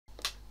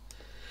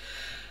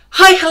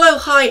Hello,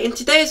 hi. In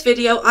today's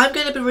video, I'm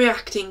going to be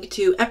reacting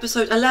to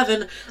episode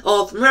 11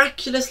 of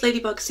Miraculous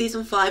Ladybug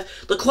Season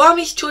 5, The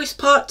Kwami's Choice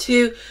Part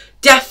 2,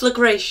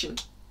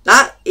 Deflagration.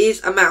 That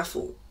is a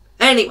mouthful.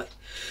 Anyway,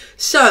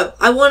 so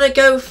I want to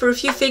go for a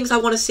few things I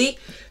want to see.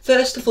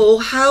 First of all,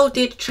 how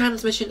did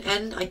transmission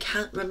end? I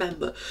can't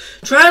remember.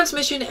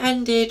 Transmission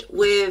ended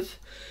with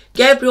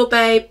Gabriel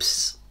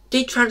Babes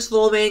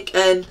detransforming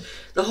and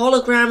the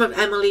hologram of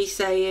Emily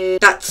saying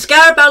that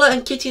Scarabella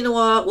and Kitty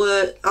Noir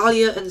were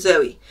Alia and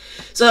Zoe.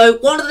 So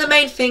one of the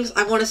main things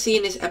I want to see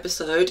in this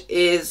episode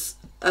is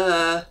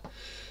Plag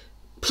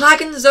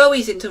and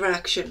Zoe's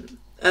interaction.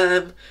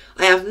 I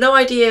have no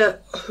idea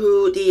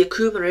who the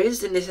Akuma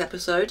is in this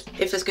episode,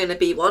 if there's going to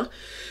be one.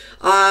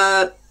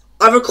 I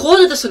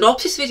recorded the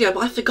synopsis video,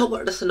 but I forgot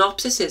what the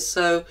synopsis is,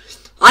 so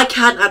I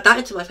can't add that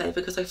into my favour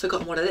because I've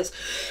forgotten what it is.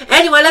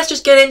 Anyway, let's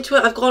just get into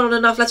it. I've gone on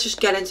enough, let's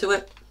just get into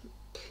it.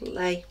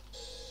 Play.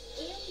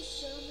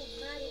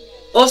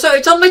 Also,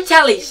 it's on my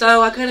telly,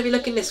 so I'm going to be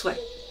looking this way.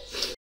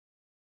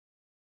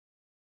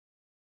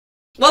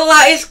 Well,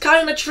 that is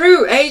kind of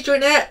true.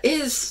 Adrianette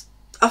is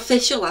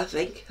official, I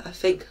think.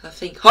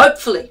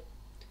 Hopefully.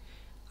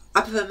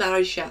 I prefer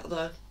Mary Shout,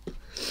 though.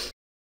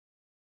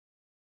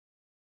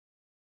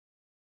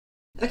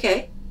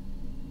 Okay.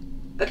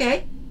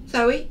 Okay.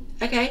 Zoe.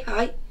 Okay,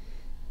 hi.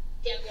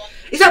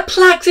 Is that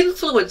Plag's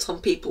influence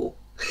on people?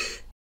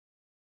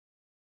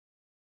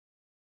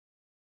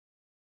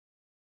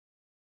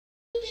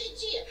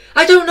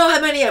 I don't know how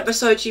many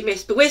episodes you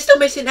missed, but we're still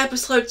missing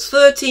episodes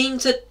 13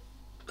 to...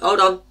 Hold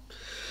on.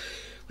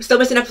 We're still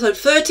missing episode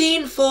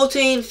 13,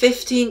 14,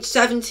 15,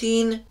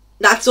 17.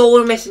 That's all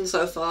we're missing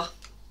so far.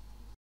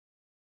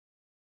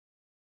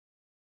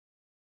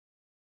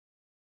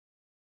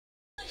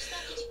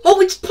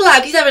 Oh, it's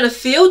Plag. He's having a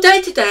field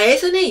day today,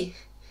 isn't he?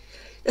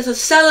 There's a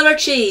cellar of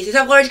cheese. Is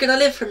that where he's going to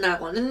live from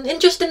now on?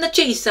 And just in the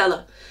cheese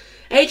cellar.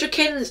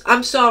 Adriakins,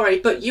 I'm sorry,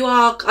 but you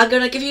are... I'm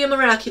going to give you a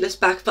Miraculous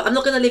back, but I'm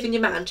not going to live in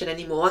your mansion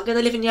anymore. I'm going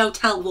to live in your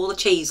hotel with all the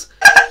cheese.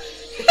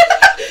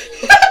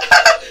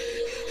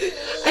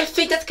 I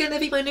think that's going to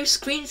be my new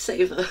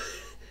screensaver.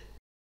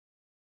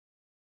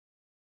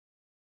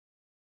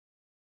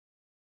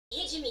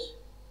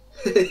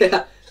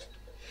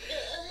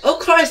 Oh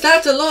Christ,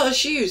 that's a lot of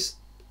shoes.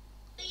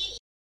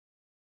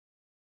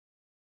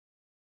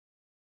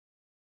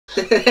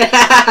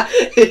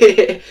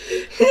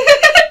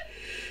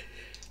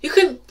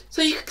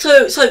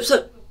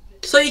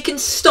 So you can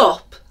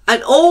stop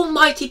an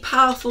almighty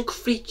powerful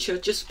creature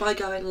just by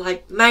going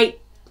like, mate,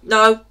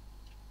 no,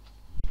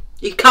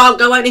 you can't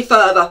go any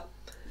further.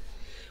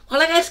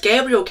 Well, I guess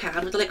Gabriel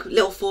can with the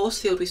little force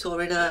field we saw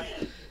in the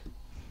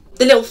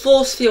little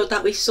force field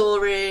that we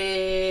saw in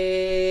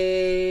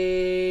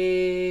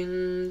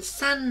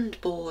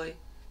Sandboy.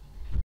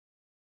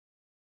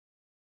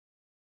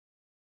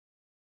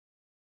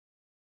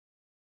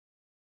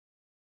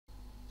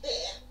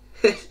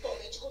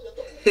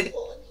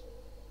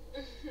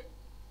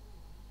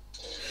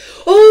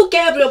 Oh,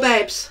 Gabriel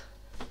Babes.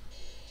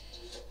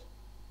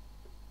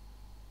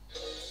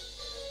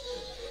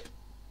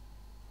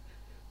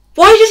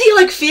 Why does he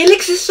like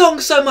Felix's song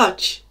so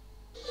much?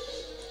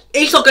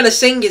 He's not gonna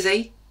sing, is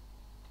he?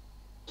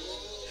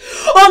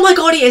 Oh my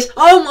god, he is.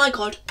 Oh my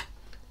god.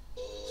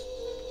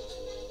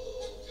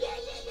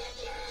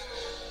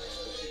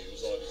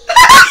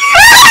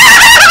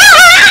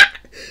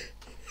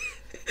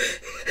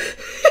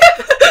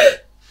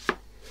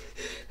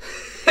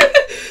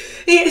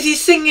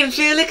 He's singing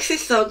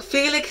Felix's song.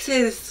 Felix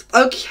is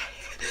okay.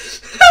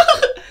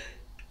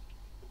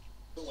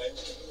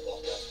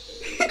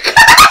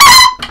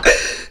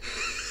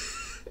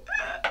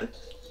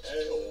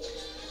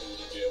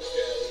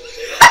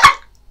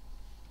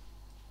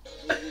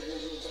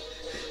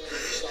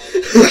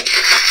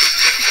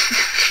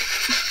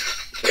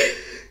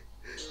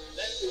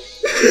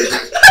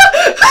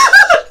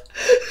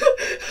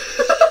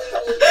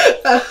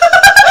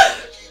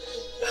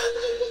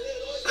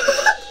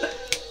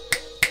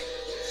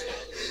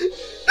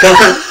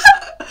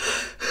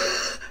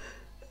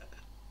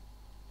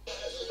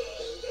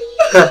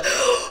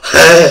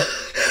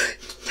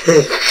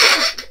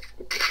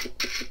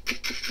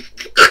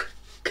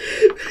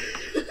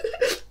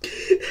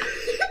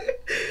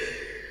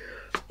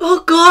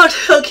 Oh god,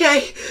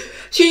 okay.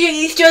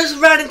 He's just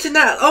ran into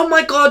Nat. Oh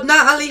my god,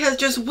 Natalie has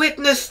just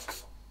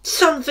witnessed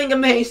something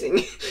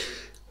amazing.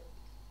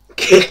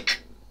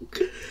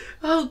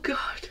 Oh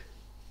god.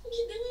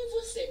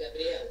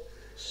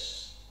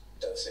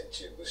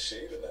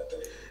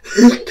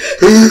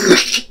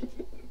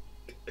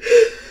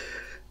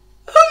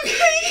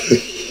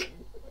 Okay.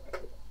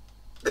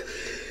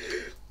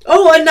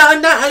 Oh, and now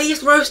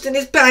Natalie's roasting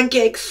his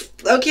pancakes.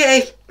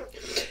 Okay.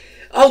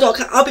 Hold on,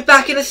 I'll be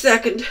back in a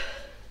second.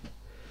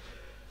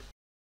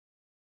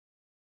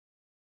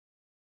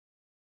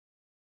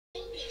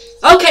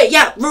 Okay,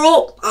 yeah,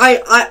 Raw.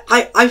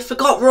 I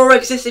forgot Raw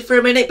existed for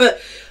a minute,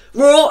 but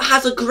Raw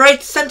has a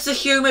great sense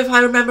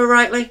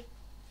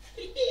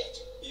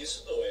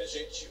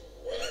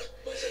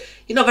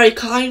You're not very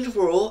kind,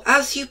 Raw,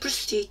 as you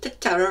proceed to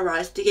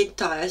terrorize the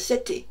entire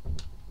city.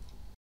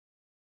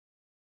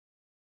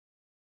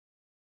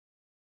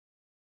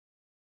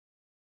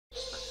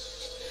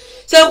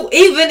 So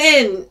even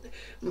in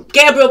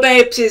Gabriel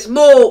Babes'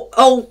 more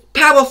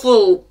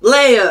powerful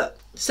layer,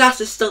 Sass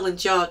is still in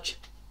charge.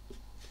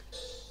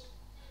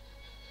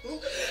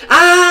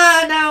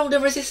 Now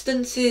the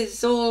resistance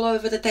is all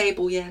over the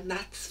table, yeah, and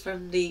that's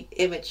from the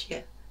image,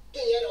 yeah.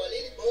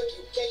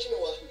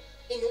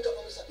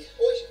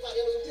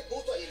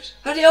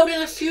 Are they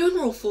holding a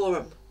funeral for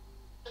him?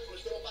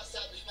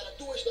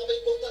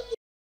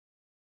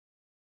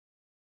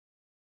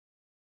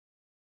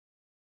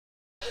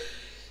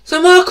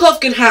 So Markov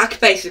can hack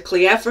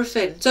basically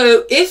everything.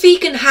 So if he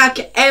can hack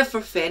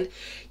everything,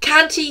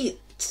 can't he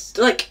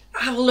like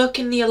have a look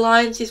in the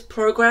Alliance's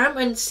program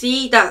and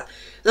see that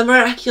the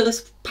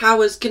miraculous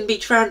powers can be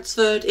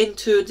transferred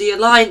into the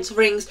Alliance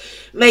rings,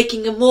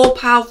 making a more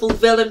powerful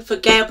villain for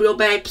Gabriel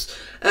Babes,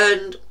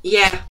 and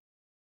yeah.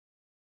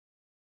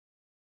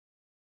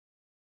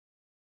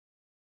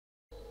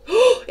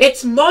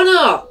 It's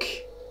Monarch!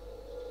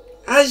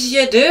 As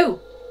you do.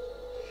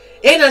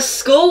 In a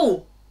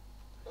school.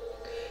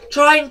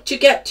 Trying to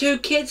get two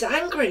kids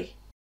angry.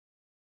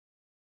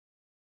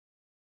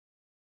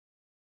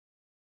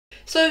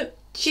 So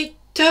she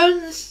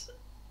turns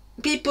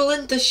people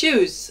into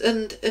shoes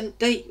and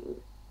they...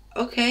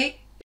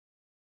 okay.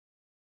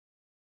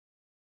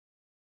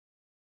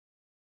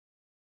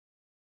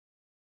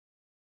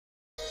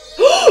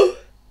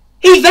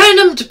 He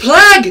venomed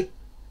Plague!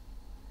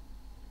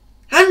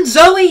 And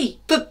Zoe,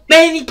 but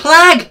mainly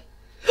Plague!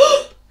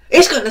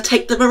 He's gonna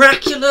take the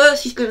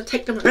Miraculous, he's gonna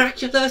take the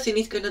Miraculous and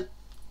he's gonna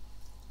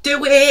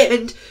do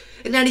it,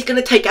 and then he's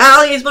gonna take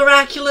Ali's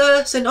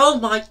Miraculous, and oh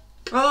my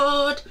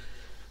god.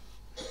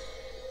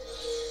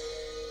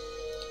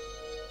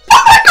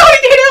 Oh my god,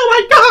 he did it! Oh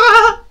my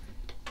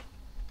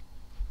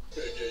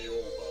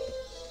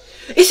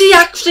god! Is he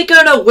actually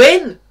gonna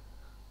win?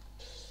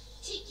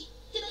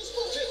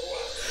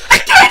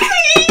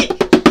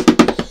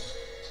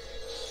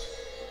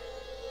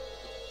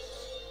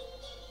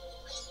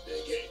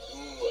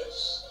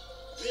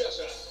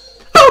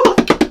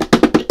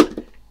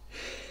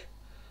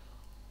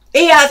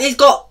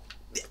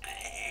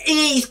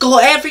 He's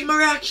got every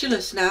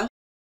Miraculous now.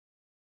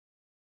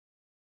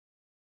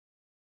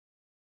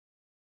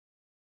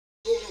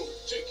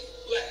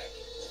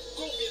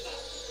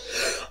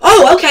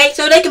 Oh, okay,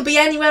 so they can be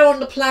anywhere on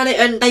the planet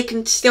and they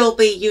can still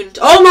be united.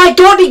 Oh my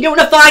god, he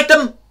unified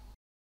them!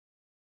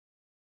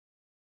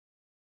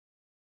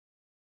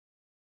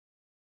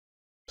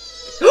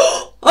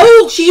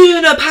 Oh, she's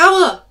using her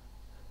power!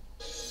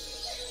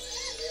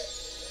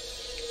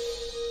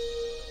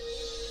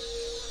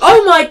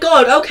 Oh my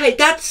god, okay,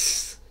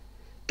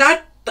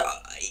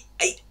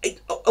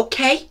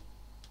 okay.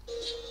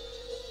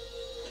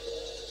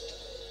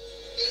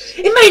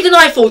 It made an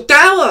Eiffel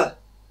Tower!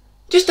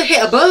 Just to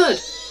hit a bird.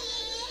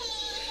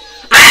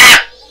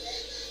 Ah!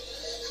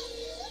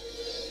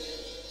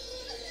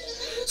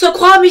 So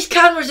Kwamis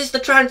can resist the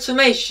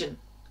transformation.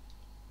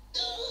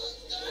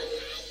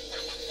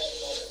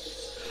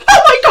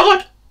 Oh my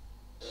god!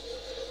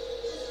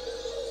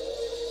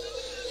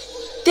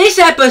 This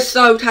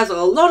episode has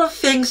a lot of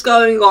things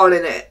going on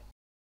in it.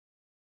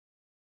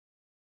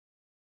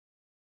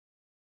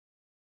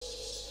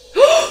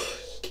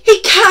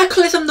 He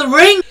cataclysmed the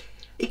ring!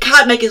 He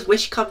can't make his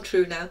wish come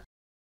true now.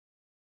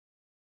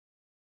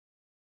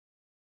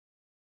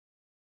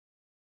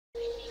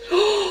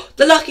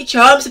 The Lucky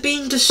Charms are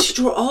being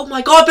destroyed. Oh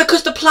my god,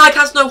 because the Plague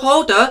has no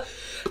holder.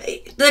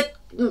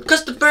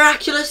 Because the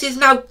Miraculous is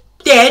now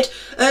dead,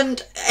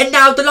 and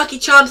now the Lucky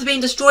Charms are being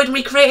destroyed and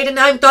recreated, and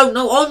I don't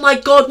know. Oh my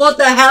god, what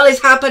the hell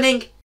is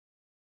happening?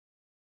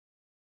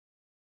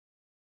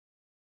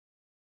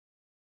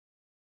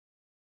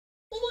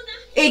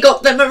 He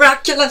got the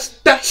Miraculous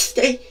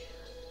bestie.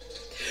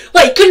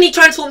 Wait, couldn't he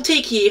transform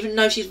Tiki even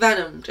though she's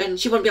venomed? And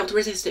she wouldn't be able to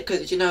resist it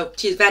because, you know,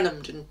 she's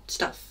venomed and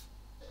stuff.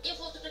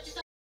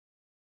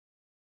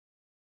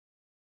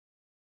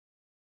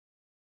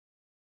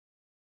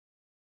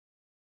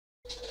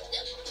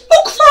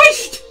 Oh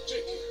Christ!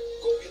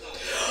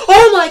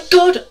 Oh my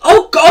god!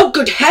 Oh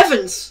good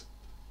heavens!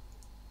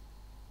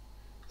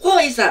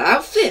 What is that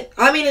outfit?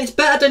 I mean, it's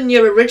better than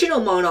your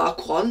original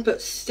Monarch one,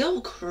 but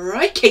still,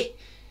 crikey!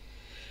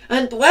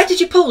 And where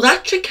did you pull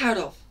that trick out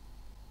of?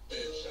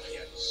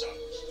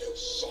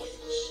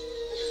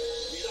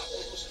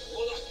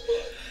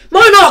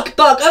 Monarch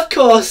Bug, of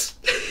course!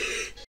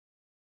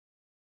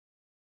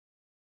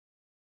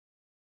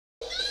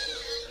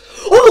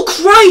 Oh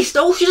Christ!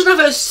 Oh, she doesn't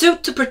have her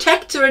suit to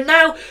protect her, and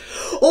now...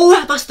 oh,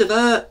 that must have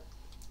hurt.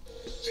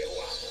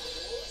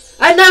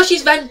 And now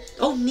she's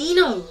oh,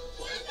 Nino.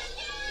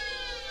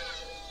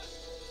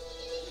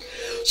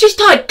 She's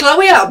tied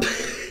Chloe up.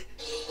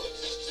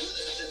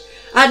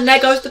 And there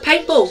goes the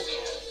paintball.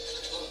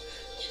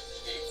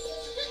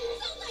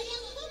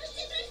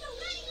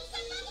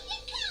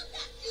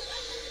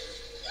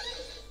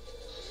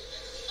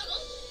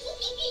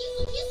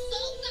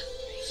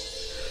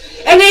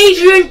 And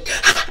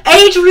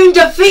Adrian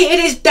defeated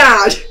his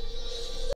dad.